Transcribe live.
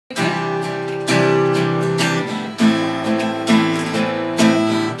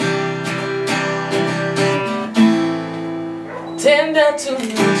that to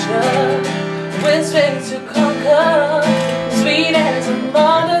nature, with strength to conquer, sweet as a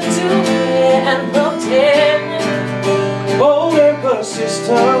mother to bear and protect. Bold and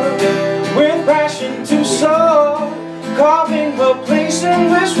persistent, with passion to soar, carving her place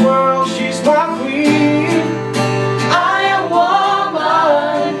in this world, she's my queen. I am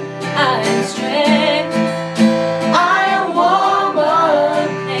woman, I am strength. I am woman,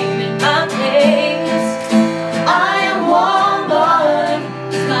 claiming my place. I am woman,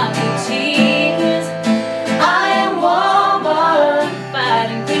 smiling tears. I am woman,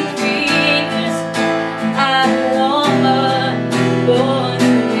 fighting through fears. I am woman, born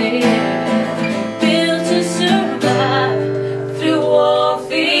to live, built to survive through all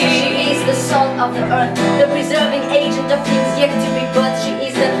fears. She is the salt of the earth, the preserving agent of things yet to be birthed. She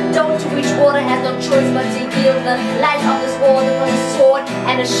is the dawn to which water has no choice but to yield, the light of this world, the sword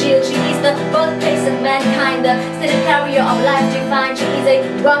and a shield. She is the birthplace of mankind, the steady carrier of life divine. She is a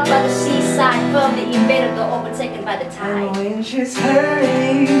rock by the seaside, firmly embedded though overtaken by the tide. When she's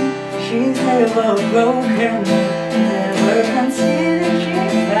hurting, she's never broken, never considered, she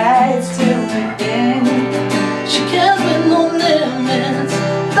fights till the end. She cares with no limits,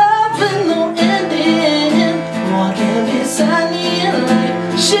 love with no ending. What can be sunny in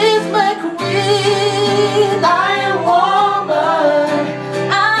life? She's my queen. I am woman,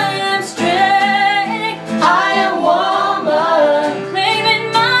 I am strength. I am woman, claiming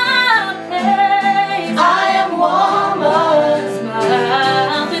my place. I am woman,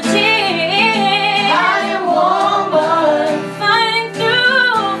 smile to tears. I am woman, fighting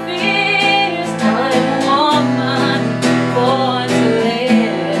through fears. I am woman, born to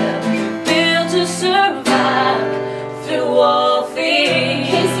live, built to survive through all fears. In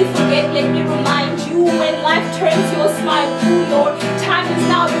case you forget, let me remind you, when life turns your smile blue, your time is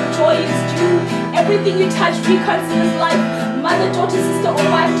now, your joy is due. Everything you touch reconsiders life. Mother, daughter, sister, or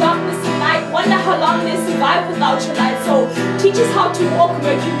wife, darkness and light. Wonder how long they survive without your light. So teach us how to walk,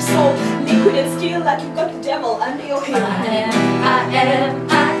 mercury so liquid and steel, like you've got the devil under your heel. I am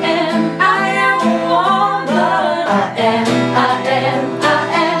woman. I am woman.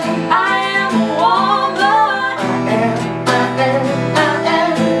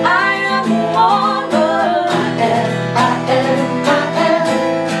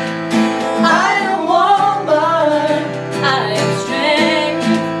 I am woman. I am strength.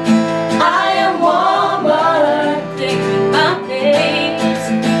 I am woman, taking my place.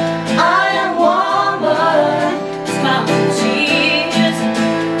 I am woman, smiling tears.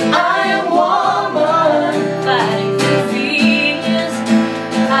 I am woman, fighting through fears.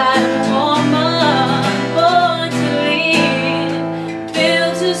 I am woman, born to live,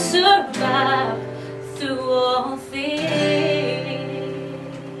 built to survive.